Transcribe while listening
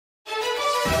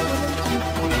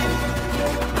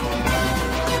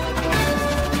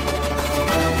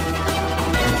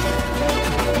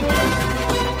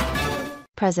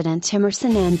President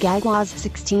Emmerson Mnangagwa's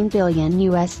 $16 billion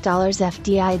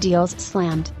FDI deals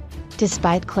slammed.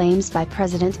 Despite claims by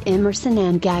President Emmerson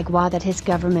Mnangagwa that his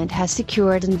government has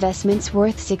secured investments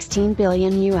worth $16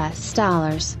 billion,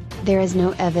 there is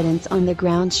no evidence on the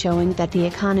ground showing that the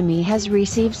economy has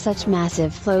received such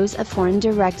massive flows of foreign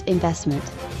direct investment.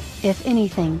 If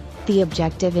anything, the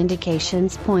objective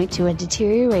indications point to a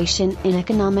deterioration in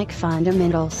economic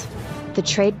fundamentals. The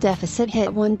trade deficit hit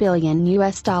 $1 billion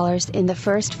in the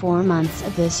first 4 months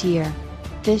of this year.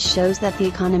 This shows that the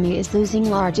economy is losing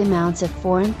large amounts of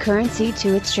foreign currency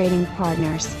to its trading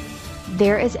partners.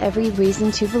 There is every reason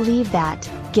to believe that,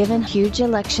 given huge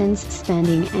elections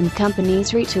spending and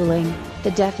companies retooling,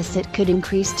 the deficit could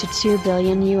increase to $2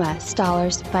 billion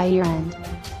by year-end.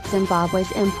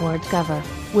 Zimbabwe's import cover,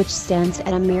 which stands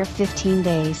at a mere 15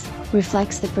 days,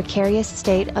 reflects the precarious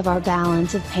state of our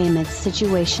balance of payments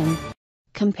situation.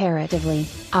 Comparatively,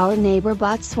 our neighbor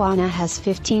Botswana has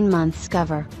 15 months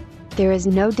cover. There is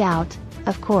no doubt,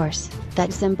 of course,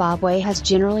 that Zimbabwe has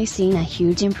generally seen a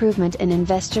huge improvement in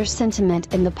investor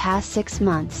sentiment in the past 6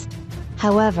 months.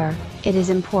 However, it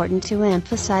is important to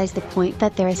emphasize the point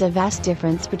that there is a vast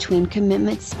difference between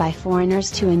commitments by foreigners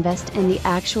to invest and the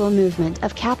actual movement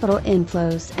of capital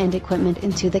inflows and equipment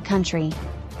into the country.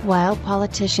 While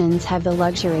politicians have the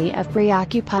luxury of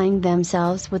preoccupying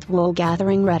themselves with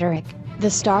wool-gathering rhetoric, the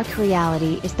stark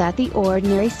reality is that the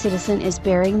ordinary citizen is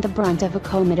bearing the brunt of a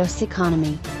comatose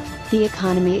economy. The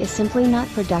economy is simply not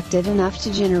productive enough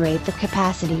to generate the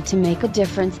capacity to make a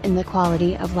difference in the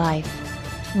quality of life.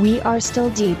 We are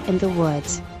still deep in the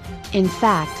woods. In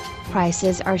fact,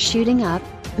 prices are shooting up,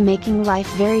 making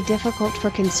life very difficult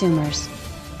for consumers.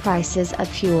 Prices of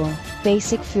fuel,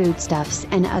 basic foodstuffs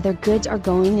and other goods are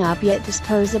going up, yet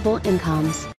disposable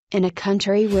incomes, in a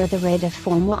country where the rate of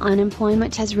formal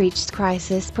unemployment has reached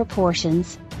crisis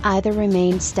proportions, either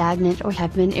remain stagnant or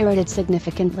have been eroded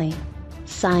significantly.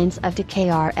 Signs of decay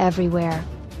are everywhere.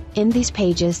 In these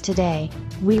pages today,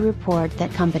 we report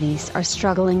that companies are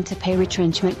struggling to pay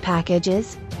retrenchment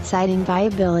packages, citing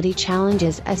viability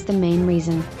challenges as the main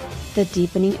reason. The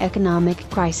deepening economic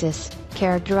crisis,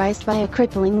 characterized by a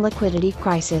crippling liquidity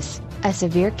crisis, a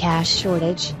severe cash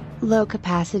shortage, low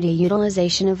capacity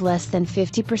utilization of less than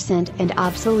 50% and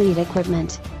obsolete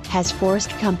equipment, has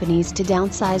forced companies to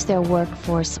downsize their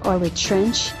workforce or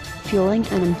retrench, fueling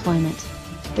unemployment.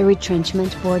 The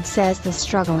Retrenchment Board says the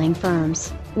struggling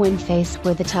firms, when faced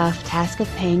with the tough task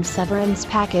of paying severance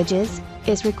packages,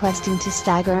 is requesting to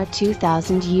stagger a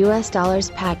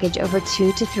 $2,000 package over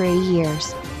 2 to 3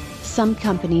 years. Some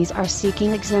companies are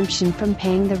seeking exemption from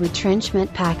paying the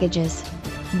retrenchment packages.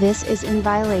 This is in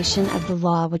violation of the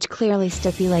law, which clearly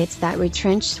stipulates that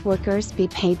retrenched workers be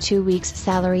paid 2 weeks'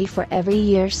 salary for every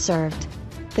year served.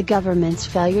 The government's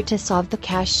failure to solve the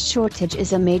cash shortage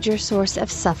is a major source of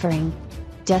suffering.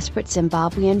 Desperate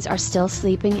Zimbabweans are still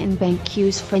sleeping in bank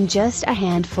queues for just a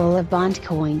handful of bond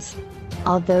coins.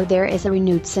 Although there is a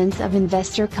renewed sense of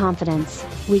investor confidence,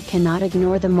 we cannot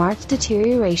ignore the marked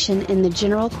deterioration in the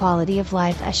general quality of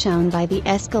life as shown by the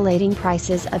escalating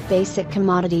prices of basic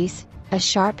commodities, a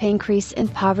sharp increase in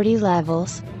poverty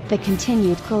levels, the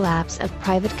continued collapse of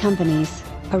private companies,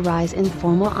 a rise in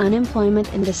formal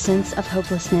unemployment and a sense of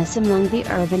hopelessness among the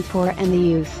urban poor and the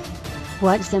youth.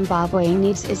 What Zimbabwe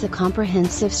needs is a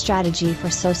comprehensive strategy for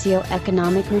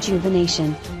socio-economic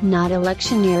rejuvenation, not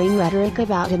electioneering rhetoric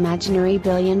about imaginary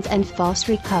billions and false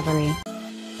recovery.